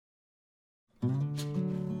Hi,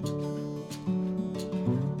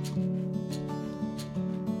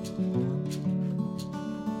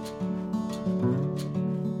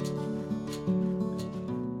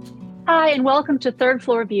 and welcome to Third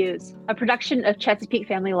Floor Views, a production of Chesapeake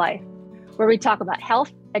Family Life, where we talk about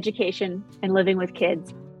health, education, and living with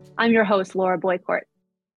kids. I'm your host, Laura Boycourt.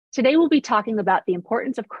 Today, we'll be talking about the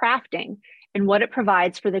importance of crafting and what it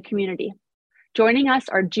provides for the community. Joining us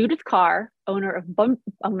are Judith Carr, owner of I'm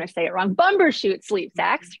going to say it wrong, Bumbershoot Sleep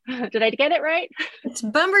Sacks. Did I get it right? It's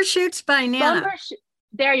Bumbershoots by Nana.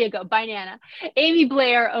 There you go, by Nana. Amy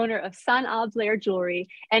Blair, owner of Sun Blair Jewelry,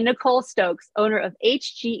 and Nicole Stokes, owner of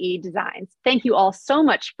HGE Designs. Thank you all so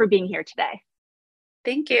much for being here today.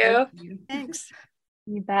 Thank you. Thanks.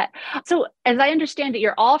 You bet. So as I understand it,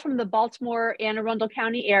 you're all from the Baltimore, Anne Arundel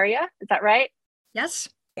County area. Is that right? Yes.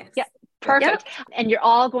 Yeah. Perfect. Yep. And you're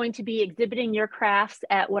all going to be exhibiting your crafts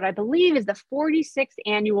at what I believe is the 46th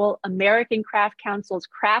annual American Craft Council's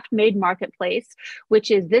Craft Made Marketplace,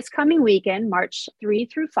 which is this coming weekend, March 3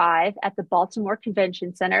 through 5 at the Baltimore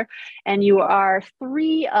Convention Center. And you are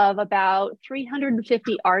three of about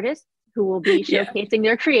 350 artists who will be showcasing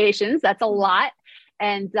their creations. That's a lot.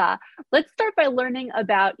 And let's start by learning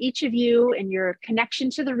about each of you and your connection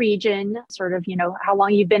to the region, sort of, how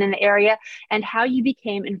long you've been in the area and how you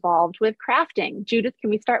became involved with crafting. Judith, can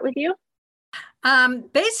we start with you?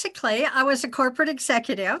 Basically, I was a corporate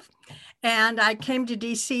executive and I came to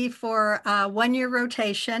DC for a 1-year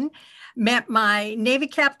rotation, met my Navy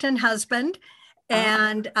captain husband,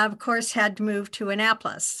 and of course had to move to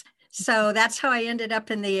Annapolis. So that's how I ended up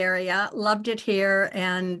in the area, loved it here,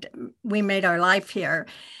 and we made our life here.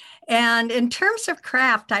 And in terms of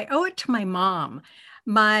craft, I owe it to my mom.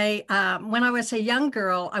 When I was a young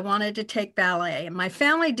girl, I wanted to take ballet, and my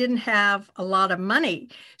family didn't have a lot of money.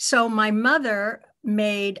 So my mother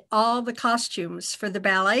made all the costumes for the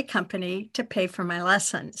ballet company to pay for my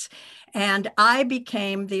lessons. And I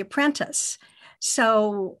became the apprentice.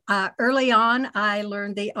 So early on, I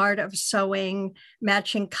learned the art of sewing,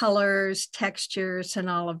 matching colors, textures, and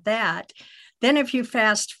all of that. Then if you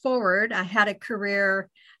fast forward, I had a career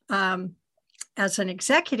as an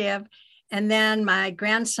executive, and then my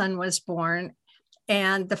grandson was born.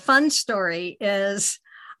 And the fun story is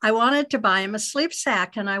I wanted to buy him a sleep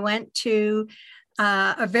sack, and I went to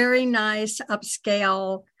a very nice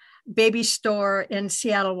upscale baby store in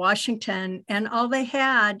Seattle, Washington, and all they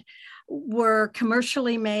had were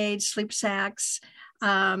commercially made sleep sacks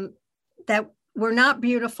that were not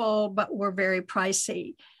beautiful, but were very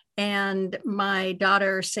pricey. And my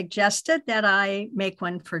daughter suggested that I make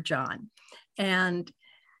one for John. And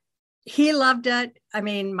he loved it. I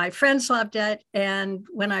mean, my friends loved it. And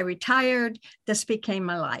when I retired, this became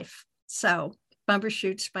my life. So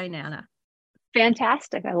Bumbershoots by Nana.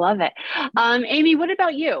 Fantastic. I love it. Amy, what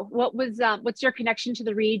about you? What's your connection to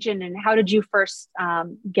the region, and how did you first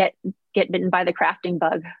get bitten by the crafting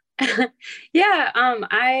bug?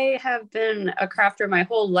 I have been a crafter my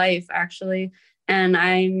whole life, actually. And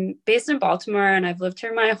I'm based in Baltimore, and I've lived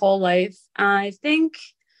here my whole life. I think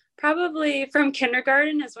probably from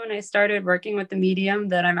kindergarten is when I started working with the medium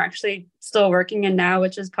that I'm actually still working in now,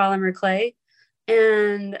 which is polymer clay.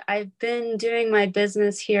 And I've been doing my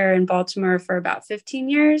business here in Baltimore for about 15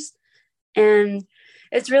 years. And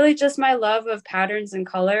it's really just my love of patterns and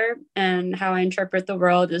color, and how I interpret the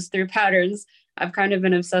world is through patterns. I've kind of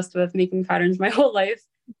been obsessed with making patterns my whole life.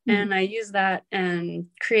 Mm-hmm. And I use that and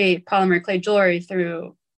create polymer clay jewelry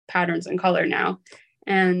through patterns and color now.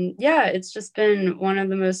 And it's just been one of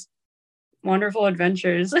the most wonderful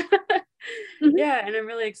adventures. Mm-hmm. And I'm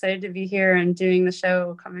really excited to be here and doing the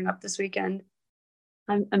show coming up this weekend.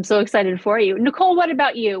 I'm so excited for you. Nicole, what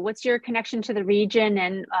about you? What's your connection to the region,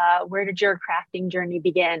 and where did your crafting journey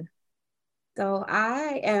begin? So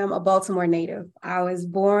I am a Baltimore native. I was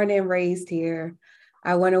born and raised here.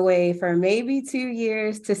 I went away for maybe 2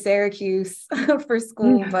 years to Syracuse for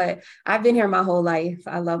school, but I've been here my whole life.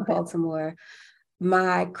 I love Baltimore.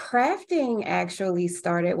 My crafting actually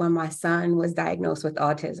started when my son was diagnosed with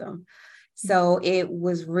autism. So it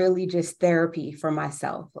was really just therapy for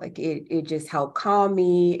myself. Like it just helped calm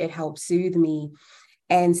me. It helped soothe me.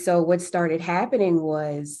 And so what started happening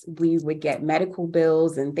was we would get medical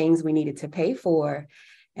bills and things we needed to pay for.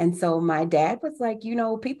 And so my dad was like,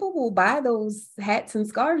 people will buy those hats and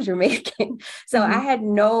scarves you're making. So I had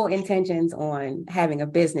no intentions on having a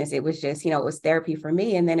business. It was just, it was therapy for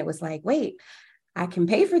me. And then it was like, wait, I can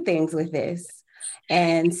pay for things with this.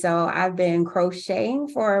 And so I've been crocheting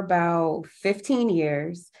for about 15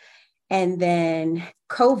 years. And then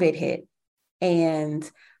COVID hit. And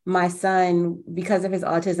my son, because of his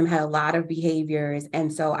autism, had a lot of behaviors.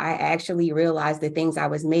 And so I actually realized the things I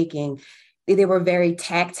was making, they were very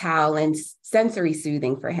tactile and sensory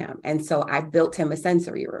soothing for him. And so I built him a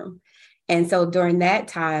sensory room. And so during that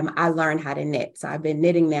time, I learned how to knit. So I've been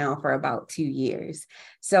knitting now for about 2 years.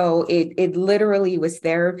 So it literally was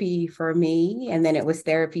therapy for me, and then it was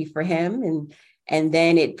therapy for him, and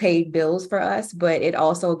then it paid bills for us, but it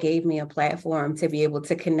also gave me a platform to be able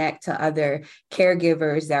to connect to other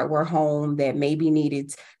caregivers that were home that maybe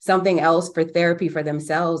needed something else for therapy for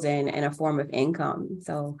themselves and a form of income.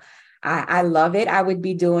 So I love it. I would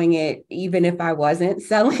be doing it even if I wasn't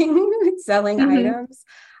selling items.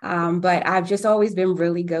 But I've just always been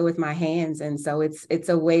really good with my hands. And so it's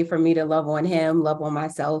a way for me to love on him, love on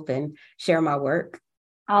myself, and share my work.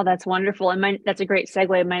 Oh, that's wonderful. And that's a great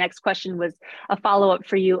segue. My next question was a follow-up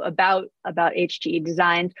for you about HGE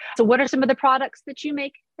Designs. So what are some of the products that you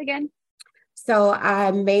make again? So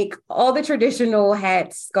I make all the traditional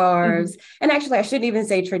hats, scarves, and actually I shouldn't even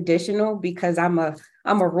say traditional because I'm a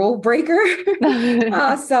rule breaker.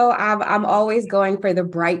 So I'm always going for the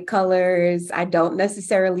bright colors. I don't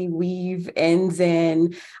necessarily weave ends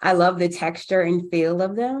in. I love the texture and feel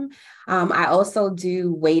of them. I also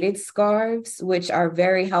do weighted scarves, which are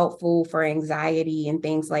very helpful for anxiety and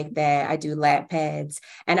things like that. I do lap pads,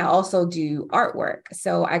 and I also do artwork.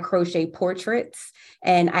 So I crochet portraits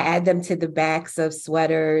and I add them to the backs of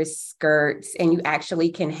sweaters, skirts, and you actually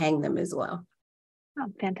can hang them as well. Oh,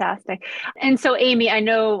 fantastic. And so, Amy, I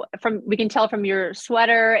know we can tell from your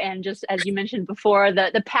sweater and just as you mentioned before,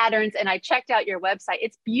 the patterns, and I checked out your website.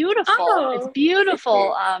 It's beautiful. It's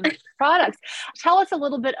beautiful products. Tell us a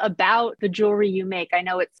little bit about the jewelry you make. I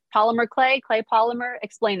know it's polymer clay polymer.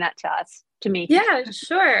 Explain that to me. Yeah,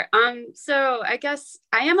 sure. So I guess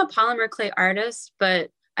I am a polymer clay artist, but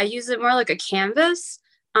I use it more like a canvas.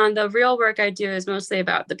 The real work I do is mostly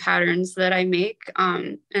about the patterns that I make.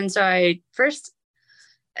 And so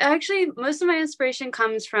actually, most of my inspiration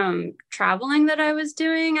comes from traveling that I was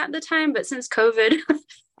doing at the time. But since COVID,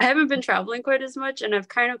 I haven't been traveling quite as much. And I've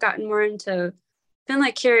kind of gotten more been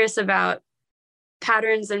like curious about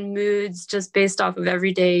patterns and moods just based off of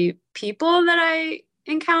everyday people that I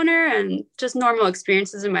encounter and just normal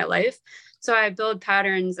experiences in my life. So I build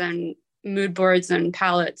patterns and mood boards and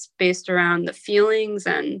palettes based around the feelings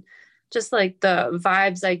and just like the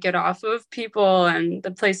vibes I get off of people and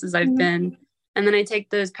the places I've been. And then I take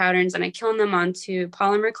those patterns and I kiln them onto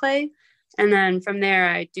polymer clay. And then from there,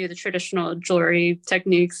 I do the traditional jewelry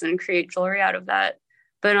techniques and create jewelry out of that.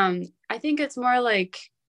 But I think it's more like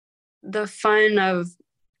the fun of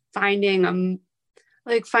finding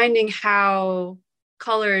how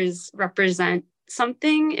colors represent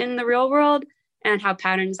something in the real world and how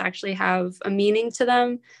patterns actually have a meaning to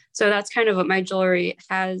them. So that's kind of what my jewelry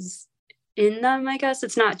has in them, I guess.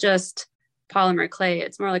 It's not just polymer clay.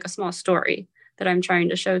 It's more like a small story that I'm trying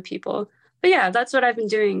to show people. But yeah, that's what I've been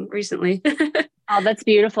doing recently. Oh, that's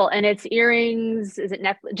beautiful. And it's earrings. Is it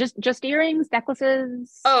just earrings,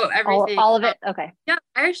 necklaces? Oh, everything. All of it? Okay. Yeah,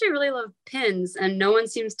 I actually really love pins and no one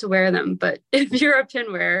seems to wear them. But if you're a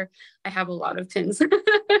pin wearer, I have a lot of pins.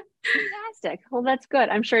 Fantastic. Well, that's good.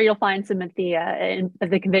 I'm sure you'll find some at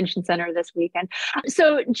the convention center this weekend.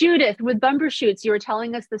 So Judith, with Bumbershoots, you were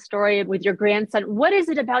telling us the story with your grandson. What is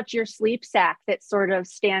it about your sleep sack that sort of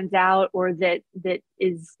stands out or that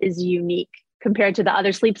is unique compared to the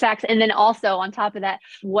other sleep sacks? And then also on top of that,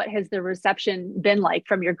 what has the reception been like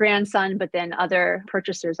from your grandson, but then other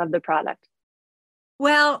purchasers of the product?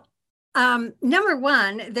 Well, number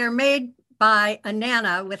one, they're made by a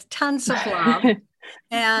Nana with tons of love.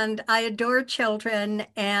 And I adore children,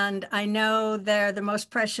 and I know they're the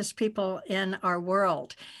most precious people in our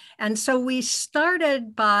world. And so we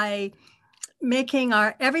started by making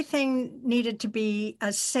everything needed to be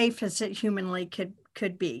as safe as it humanly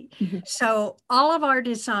could be. Mm-hmm. So all of our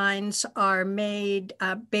designs are made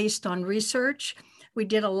based on research. We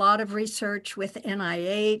did a lot of research with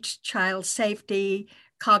NIH, child safety,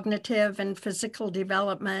 cognitive and physical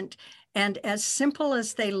development. And as simple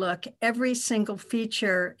as they look, every single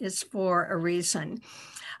feature is for a reason.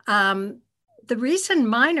 The reason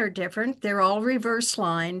mine are different, they're all reverse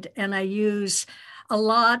lined, and I use a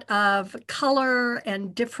lot of color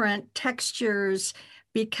and different textures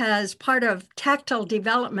because part of tactile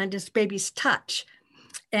development is baby's touch.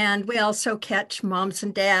 And we also catch moms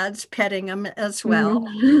and dads petting them as well.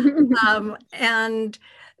 And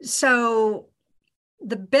so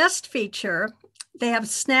the best feature, they have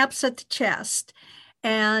snaps at the chest.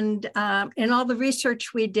 And in all the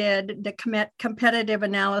research we did, the competitive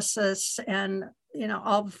analysis and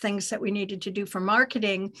all the things that we needed to do for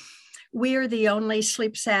marketing, we are the only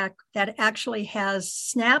sleep sack that actually has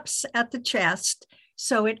snaps at the chest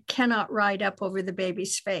so it cannot ride up over the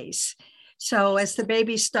baby's face. So as the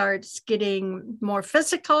baby starts getting more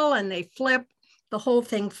physical and they flip, the whole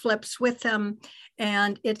thing flips with them.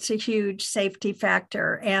 And it's a huge safety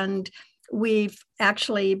factor. And we've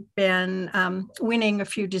actually been winning a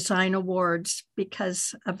few design awards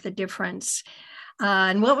because of the difference.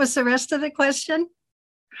 And what was the rest of the question?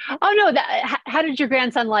 Oh, no, how did your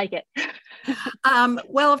grandson like it?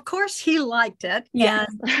 Well, of course, he liked it. Yes.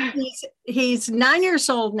 And he's 9 years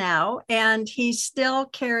old now, and he still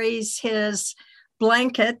carries his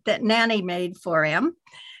blanket that Nanny made for him.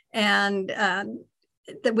 And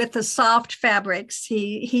with the soft fabrics,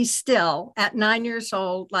 he still, at 9 years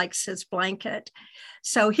old, likes his blanket.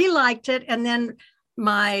 So he liked it. And then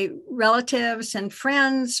my relatives and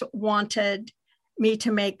friends wanted me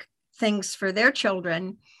to make things for their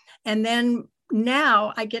children. And then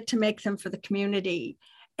now I get to make them for the community.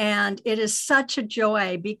 And it is such a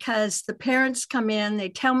joy because the parents come in, they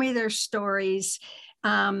tell me their stories.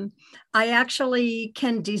 I actually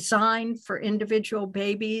can design for individual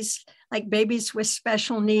babies, like babies with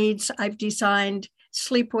special needs. I've designed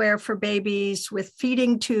sleepwear for babies with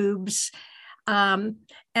feeding tubes. And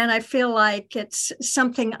I feel like it's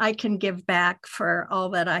something I can give back for all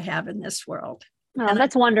that I have in this world. Oh, and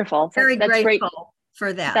that's wonderful. Very that's grateful great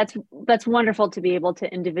for that. That's wonderful to be able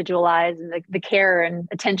to individualize and the care and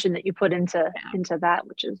attention that you put into that,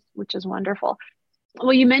 which is wonderful.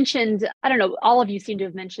 Well, you mentioned, I don't know, all of you seem to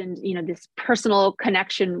have mentioned, this personal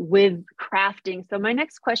connection with crafting. So my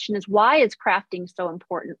next question is, why is crafting so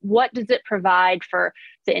important? What does it provide for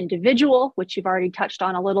the individual, which you've already touched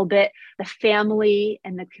on a little bit, the family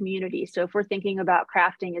and the community? So if we're thinking about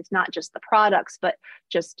crafting, it's not just the products, but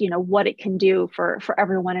just, what it can do for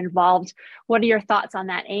everyone involved. What are your thoughts on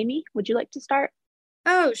that? Amy, would you like to start?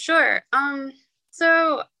 Oh, sure.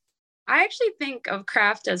 So I actually think of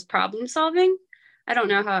craft as problem solving. I don't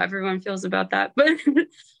know how everyone feels about that, but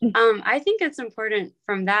I think it's important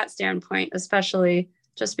from that standpoint, especially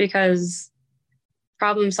just because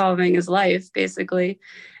problem solving is life, basically.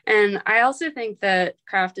 And I also think that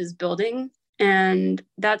craft is building, and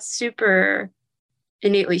that's super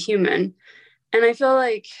innately human. And I feel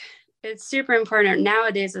like it's super important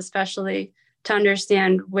nowadays, especially, to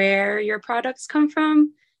understand where your products come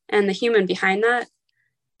from and the human behind that.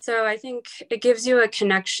 So I think it gives you a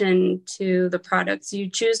connection to the products you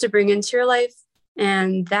choose to bring into your life.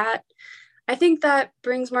 And I think that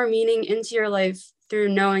brings more meaning into your life through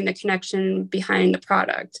knowing the connection behind the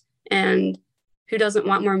product. And who doesn't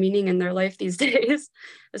want more meaning in their life these days,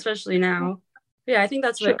 especially now? Yeah, I think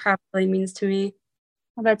that's what craft really means to me.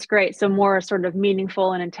 Well, that's great. So more sort of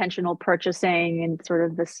meaningful and intentional purchasing, and sort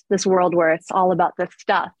of this world where it's all about the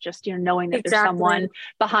stuff, just, knowing that there's someone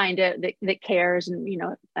behind it that cares and,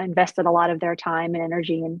 invested a lot of their time and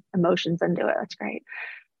energy and emotions into it. That's great.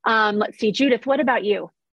 Let's see, Judith, what about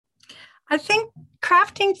you? I think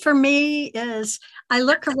crafting for me is, I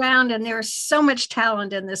look around and there's so much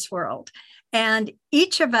talent in this world, and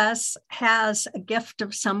each of us has a gift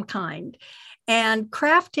of some kind. And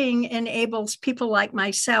crafting enables people like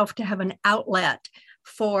myself to have an outlet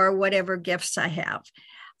for whatever gifts I have.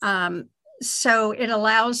 So it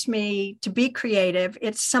allows me to be creative.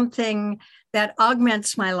 It's something that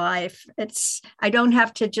augments my life. I don't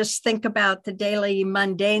have to just think about the daily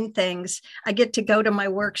mundane things. I get to go to my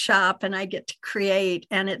workshop and I get to create,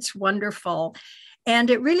 and it's wonderful. And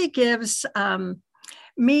it really gives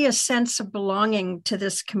me a sense of belonging to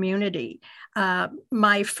this community.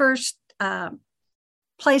 My first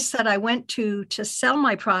place that I went to sell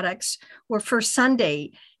my products were First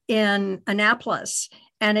Sunday in Annapolis.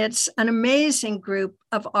 And it's an amazing group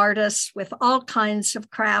of artists with all kinds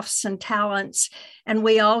of crafts and talents. And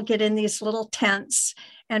we all get in these little tents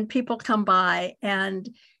and people come by and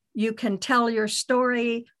you can tell your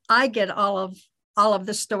story. I get all of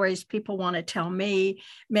the stories people want to tell me,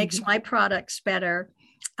 makes my products better.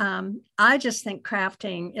 I just think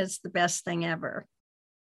crafting is the best thing ever.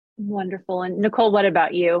 Wonderful. And Nicole, what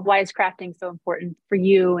about you? Why is crafting so important for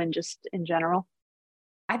you and just in general?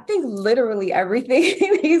 I think literally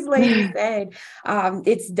everything these ladies said.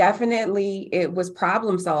 It was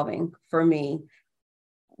problem solving for me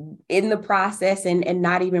in the process, and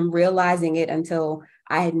not even realizing it until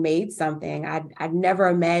I had made something. I'd never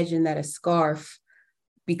imagined that a scarf,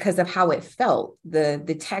 because of how it felt,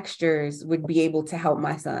 the textures would be able to help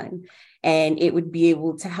my son, and it would be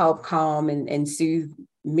able to help calm and soothe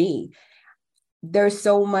me. There's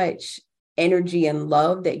so much energy and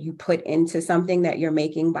love that you put into something that you're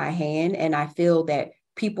making by hand. And I feel that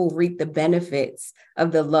people reap the benefits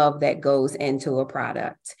of the love that goes into a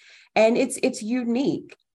product. And it's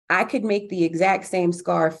unique. I could make the exact same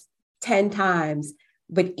scarf 10 times,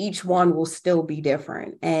 but each one will still be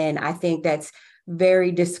different. And I think that's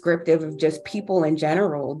very descriptive of just people in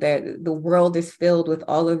general, that the world is filled with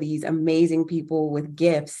all of these amazing people with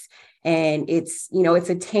gifts. And it's, it's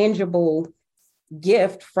a tangible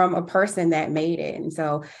gift from a person that made it. And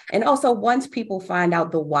so, and also once people find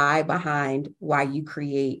out the why behind why you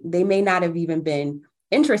create, they may not have even been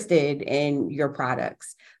interested in your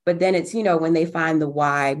products, but then it's, when they find the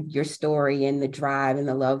why, your story and the drive and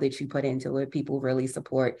the love that you put into it, people really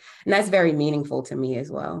support. And that's very meaningful to me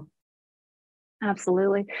as well.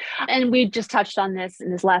 Absolutely. And we just touched on this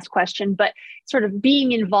in this last question, but sort of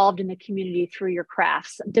being involved in the community through your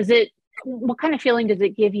crafts, what kind of feeling does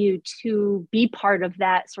it give you to be part of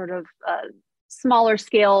that sort of smaller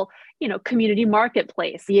scale, community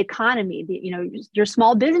marketplace, the economy, your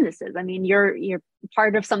small businesses? I mean, you're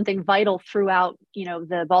part of something vital throughout,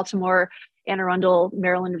 the Baltimore, Anne Arundel,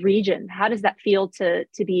 Maryland region. How does that feel to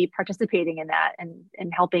be participating in that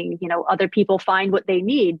and helping, other people find what they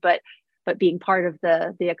need, but being part of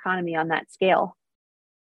the economy on that scale?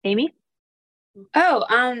 Amy?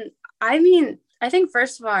 I think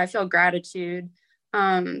first of all, I feel gratitude.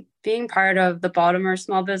 Being part of the Baltimore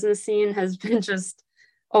small business scene has been just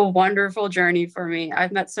a wonderful journey for me.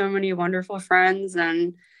 I've met so many wonderful friends,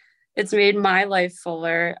 and it's made my life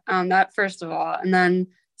fuller. That first of all. And then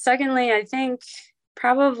secondly, I think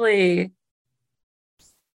probably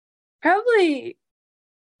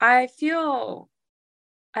I feel,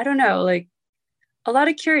 I don't know, like a lot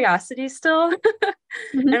of curiosity still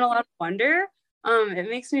and a lot of wonder. It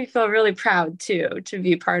makes me feel really proud too, to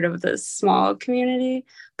be part of this small community,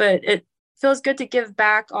 but it feels good to give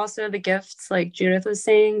back also the gifts, like Judith was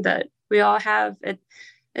saying, that we all have. It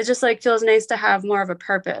just like feels nice to have more of a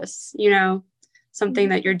purpose, something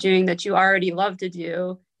that you're doing that you already love to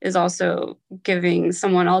do is also giving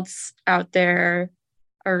someone else out there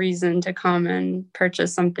a reason to come and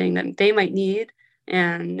purchase something that they might need.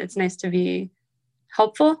 And it's nice to be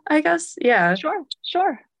helpful, I guess. Yeah.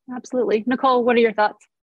 Sure. Absolutely. Nicole, what are your thoughts?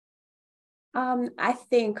 I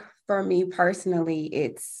think for me personally,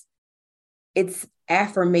 it's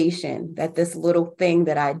affirmation that this little thing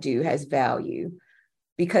that I do has value.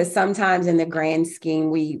 Because sometimes in the grand scheme,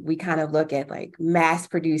 we kind of look at like mass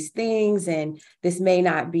produced things, and this may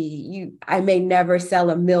not be I may never sell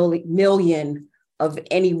a million of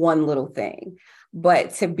any one little thing,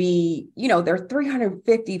 but to be, there are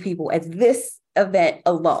 350 people at this event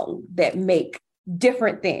alone that make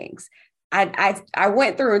different things. I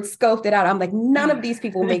went through and scoped it out. I'm like, none of these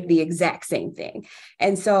people make the exact same thing.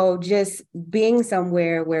 And so just being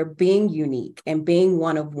somewhere where being unique and being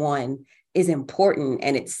one of one is important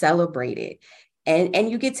and it's celebrated. And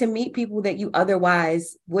you get to meet people that you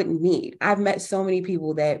otherwise wouldn't meet. I've met so many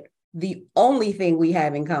people that the only thing we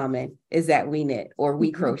have in common is that we knit or we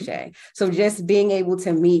crochet. So just being able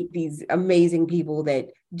to meet these amazing people that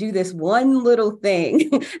do this one little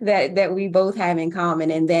thing that we both have in common.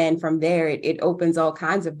 And then from there, it opens all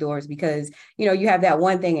kinds of doors because, you have that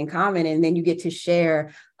one thing in common, and then you get to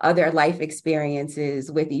share other life experiences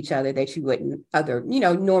with each other that you wouldn't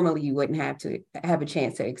normally you wouldn't have to have a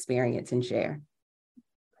chance to experience and share.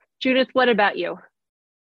 Judith, what about you?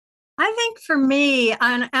 I think for me,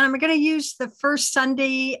 and I'm going to use the First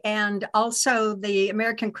Sunday and also the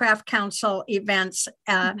American Craft Council events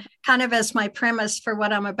kind of as my premise for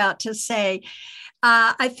what I'm about to say.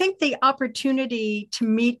 I think the opportunity to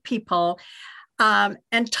meet people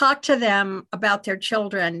and talk to them about their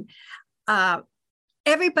children.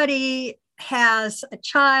 Everybody has a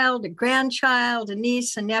child, a grandchild, a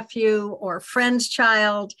niece, a nephew, or a friend's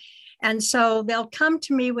child. And so they'll come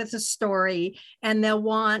to me with a story and they'll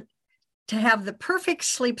want to have the perfect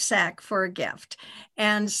sleep sack for a gift.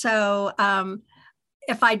 And so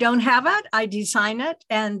if I don't have it, I design it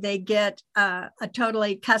and they get a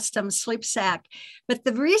totally custom sleep sack. But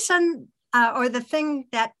the reason or the thing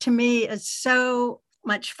that to me is so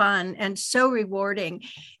much fun and so rewarding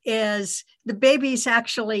is the babies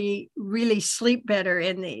actually really sleep better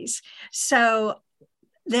in these. So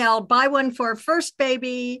they'll buy one for a first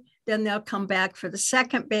baby, then they'll come back for the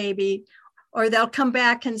second baby, or they'll come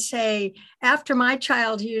back and say, after my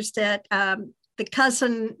child used it, the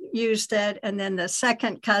cousin used it, and then the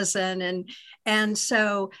second cousin. And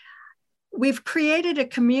so we've created a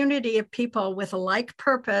community of people with a like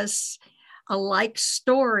purpose, a like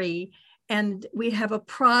story, and we have a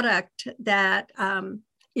product that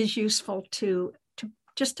is useful to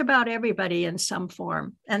just about everybody in some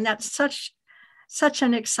form. And that's such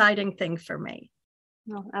an exciting thing for me.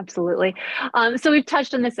 Oh, absolutely. So we've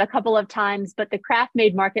touched on this a couple of times, but the Craft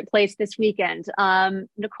Made Marketplace this weekend.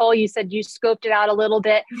 Nicole, you said you scoped it out a little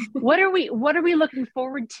bit. What are we looking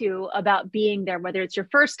forward to about being there? Whether it's your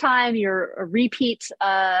first time, you're a repeat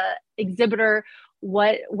exhibitor,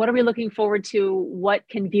 what are we looking forward to? What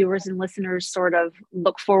can viewers and listeners sort of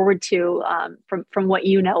look forward to from what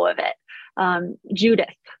you know of it? Judith,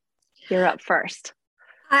 you're up first.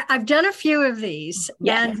 I've done a few of these,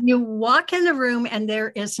 yes. And you walk in the room and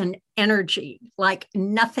there is an energy like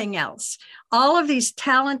nothing else. All of these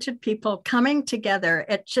talented people coming together,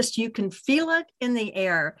 it's just, you can feel it in the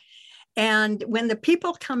air. And when the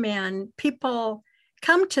people come in, people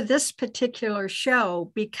come to this particular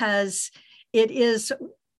show because it is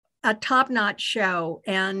a top-notch show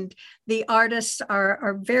and the artists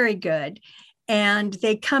are very good. And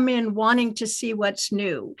they come in wanting to see what's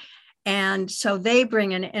new. And so they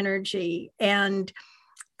bring an energy, and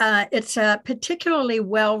it's a particularly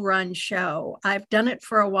well-run show. I've done it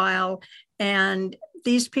for a while, and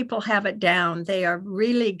these people have it down. They are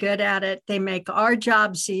really good at it. They make our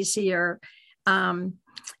jobs easier.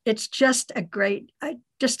 It's just a great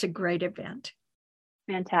event.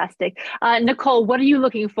 Fantastic. Nicole, what are you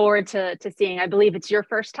looking forward to seeing? I believe it's your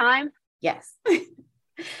first time. Yes.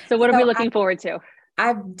 So what are we looking forward to?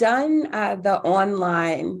 I've done I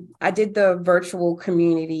did the virtual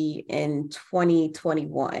community in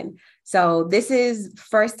 2021. So this is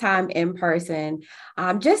first time in person.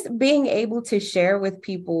 Just being able to share with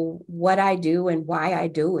people what I do and why I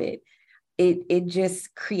do it. It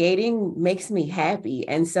just creating makes me happy.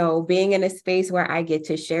 And so being in a space where I get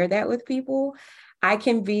to share that with people, I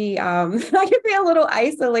can be a little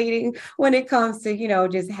isolating when it comes to,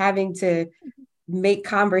 just having to make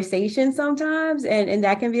conversation sometimes, and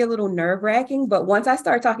that can be a little nerve-wracking, but once I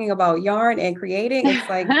start talking about yarn and creating, it's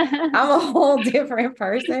like I'm a whole different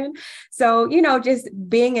person. So just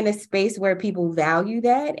being in a space where people value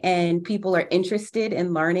that and people are interested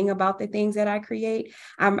in learning about the things that I create,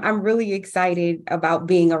 I'm really excited about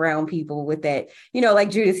being around people with that,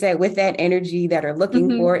 like Judith said, with that energy, that are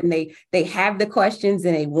looking for it, and they have the questions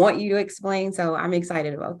and they want you to explain. So I'm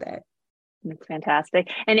excited about that. That's fantastic.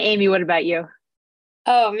 And Amy, what about you?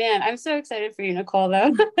 Oh man, I'm so excited for you, Nicole,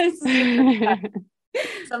 though.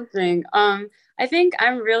 Something. I think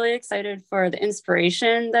I'm really excited for the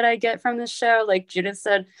inspiration that I get from this show. Like Judith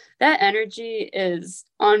said, that energy is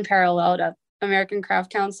unparalleled at American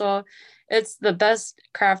Craft Council. It's the best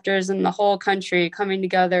crafters in the whole country coming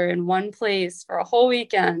together in one place for a whole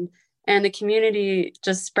weekend, and the community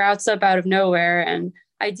just sprouts up out of nowhere and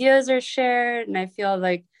ideas are shared. And I feel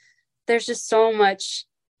like there's just so much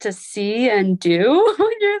to see and do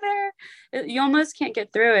when you're there. You almost can't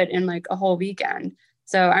get through it in like a whole weekend.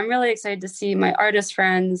 So I'm really excited to see my artist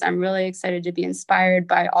friends. I'm really excited to be inspired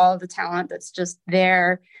by all the talent that's just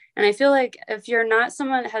there. And I feel like if you're not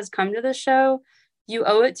someone that has come to the show, you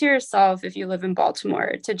owe it to yourself, if you live in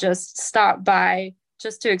Baltimore, to just stop by,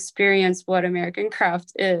 just to experience what American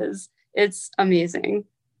Craft is. It's amazing.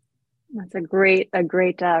 That's a great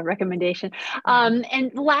recommendation.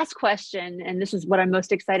 And the last question, and this is what I'm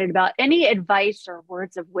most excited about, any advice or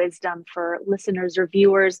words of wisdom for listeners or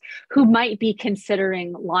viewers who might be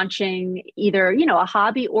considering launching either, a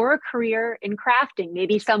hobby or a career in crafting?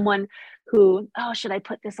 Maybe someone who, should I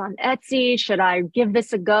put this on Etsy? Should I give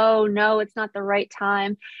this a go? No, it's not the right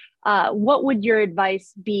time. What would your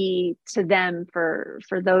advice be to them for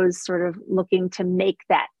those sort of looking to make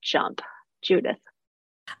that jump? Judith?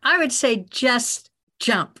 I would say just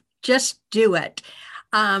jump, just do it.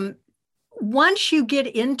 Once you get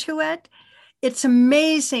into it, it's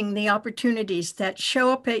amazing the opportunities that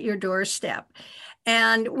show up at your doorstep.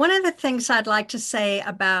 And one of the things I'd like to say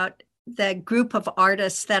about the group of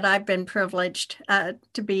artists that I've been privileged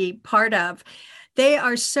to be part of, they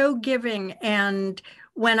are so giving. And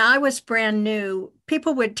when I was brand new,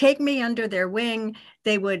 people would take me under their wing.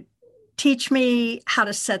 They would teach me how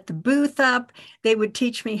to set the booth up. They would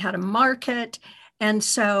teach me how to market. And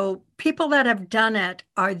so people that have done it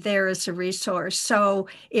are there as a resource. So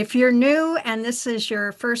if you're new and this is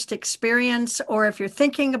your first experience, or if you're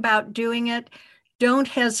thinking about doing it, don't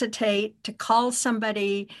hesitate to call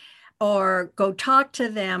somebody or go talk to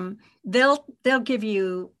them. They'll give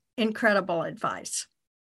you incredible advice.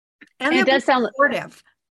 And it does sound supportive.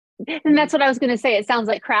 And that's what I was going to say. It sounds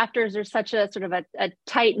like crafters are such a sort of a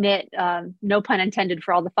tight knit, no pun intended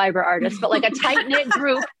for all the fiber artists, but like a tight knit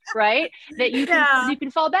group, right? That you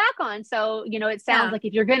can fall back on. So, it sounds like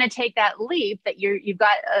if you're going to take that leap, that you've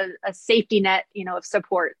got a safety net, of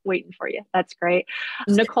support waiting for you. That's great.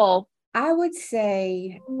 Nicole? I would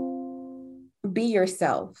say be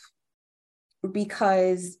yourself,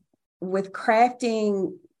 because with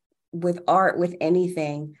crafting, with art, with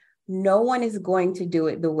anything, no one is going to do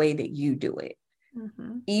it the way that you do it.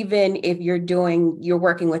 Mm-hmm. Even if you're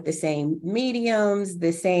working with the same mediums,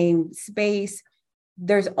 the same space,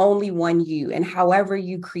 there's only one you, and however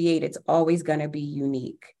you create, it's always going to be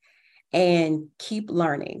unique. And keep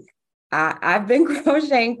learning. I've been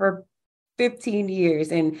crocheting for 15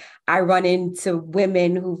 years, and I run into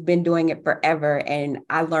women who've been doing it forever, and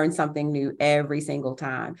I learn something new every single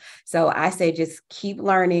time. So I say just keep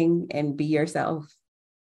learning and be yourself.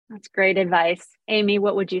 That's great advice. Amy,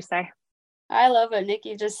 what would you say? I love what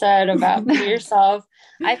Nikki just said about be yourself.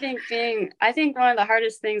 I think one of the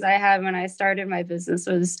hardest things I had when I started my business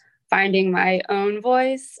was finding my own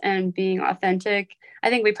voice and being authentic. I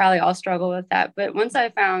think we probably all struggle with that. But once I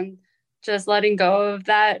found just letting go of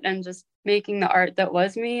that and just making the art that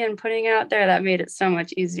was me and putting it out there, that made it so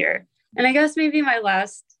much easier. And I guess maybe my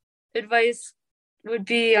last advice would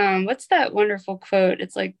be, what's that wonderful quote?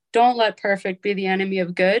 It's like, don't let perfect be the enemy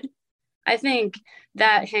of good. I think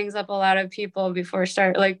that hangs up a lot of people before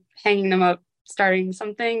hanging them up, starting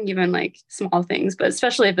something, even like small things, but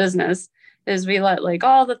especially a business, is we let like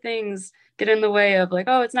all the things get in the way of like,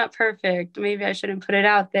 oh, it's not perfect. Maybe I shouldn't put it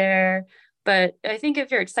out there. But I think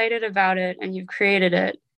if you're excited about it and you've created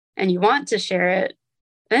it and you want to share it,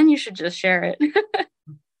 then you should just share it.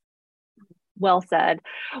 Well said.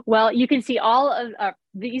 Well, you can see all of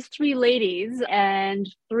these three ladies and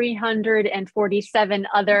 347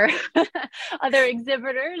 other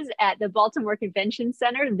exhibitors at the Baltimore Convention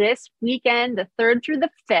Center this weekend, the 3rd through the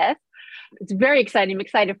 5th. It's very exciting. I'm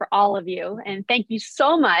excited for all of you. And thank you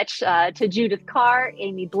so much to Judith Carr,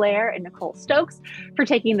 Amy Blair, and Nicole Stokes for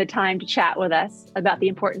taking the time to chat with us about the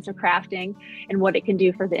importance of crafting and what it can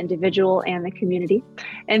do for the individual and the community.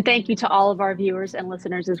 And thank you to all of our viewers and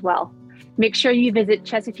listeners as well. Make sure you visit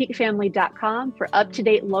ChesapeakeFamily.com for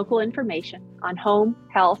up-to-date local information on home,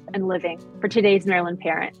 health, and living for today's Maryland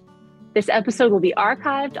parent. This episode will be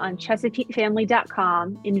archived on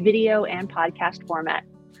ChesapeakeFamily.com in video and podcast format.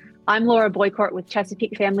 I'm Laura Boycourt with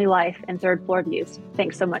Chesapeake Family Life and Third Floor Views.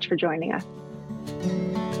 Thanks so much for joining us.